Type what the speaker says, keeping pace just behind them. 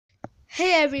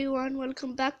Hey everyone,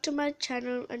 welcome back to my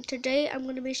channel, and today I'm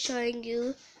going to be showing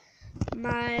you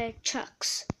my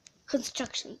trucks,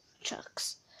 construction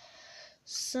trucks.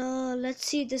 So let's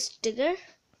see this digger.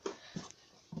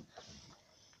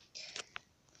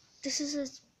 This is a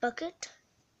bucket.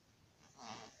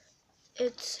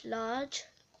 It's large.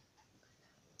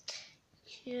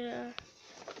 Here,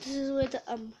 this is where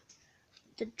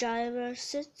the driver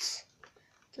sits,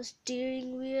 the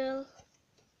steering wheel,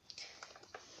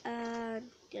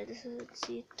 and yeah, this is the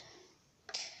seat.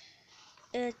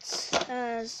 It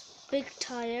has big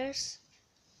tires.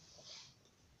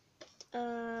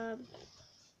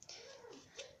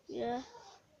 Yeah,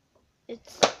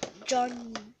 it's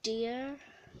John Deere.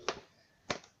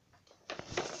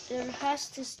 It has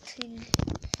this thing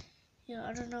here.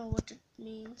 I don't know what it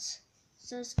means. It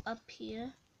says up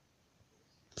here.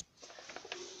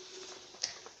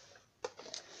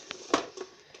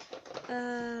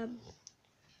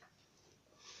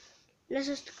 Let's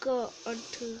just go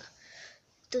onto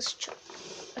this truck.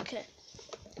 Okay.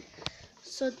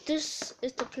 So this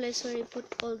is the place where you put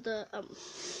all the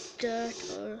dirt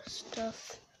or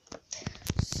stuff.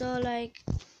 So like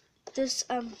this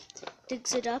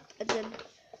digs it up and then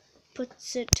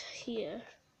puts it here.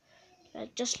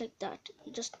 Like just like that.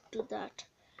 You just do that.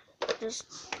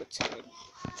 Just puts it in.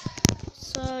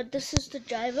 So this is the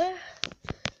driver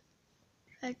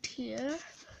right here.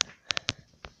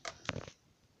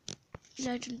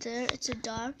 Right in there. It's a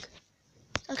dark.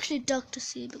 It's actually dark to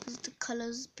see because the color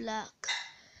is black.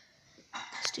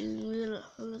 Steering wheel,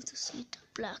 all of the seat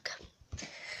black.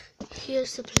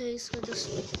 Here's the place where the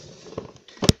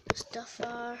stuff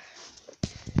are,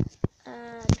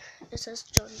 and it says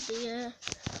John Deere.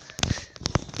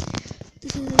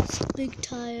 This is big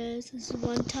tires. This is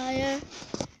one tire,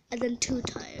 and then two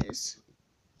tires.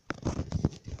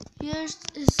 Here's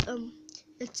is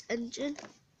its engine.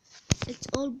 It's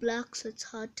all black, so it's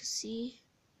hard to see.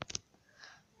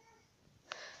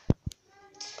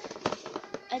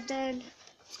 And then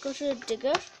let's go to the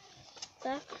digger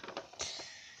back,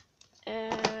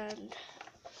 and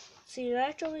see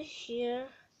right over here.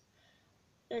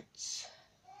 It's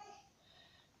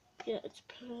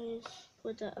place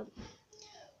where the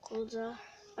coals are.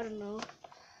 I don't know.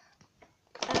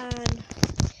 And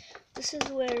this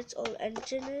is where its all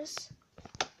engine is.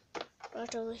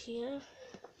 Right over here.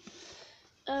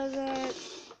 And then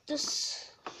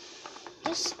this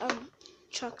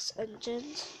truck's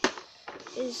engines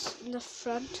is in the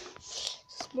front,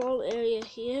 small area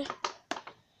here.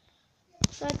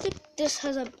 So I think this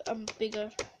has a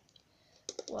bigger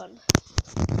one.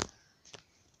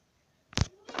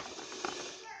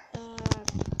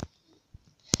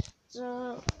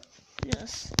 So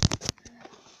yes,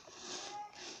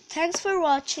 thanks for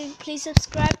watching. Please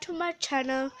subscribe to my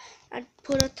channel and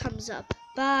put a thumbs up.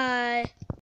 Bye.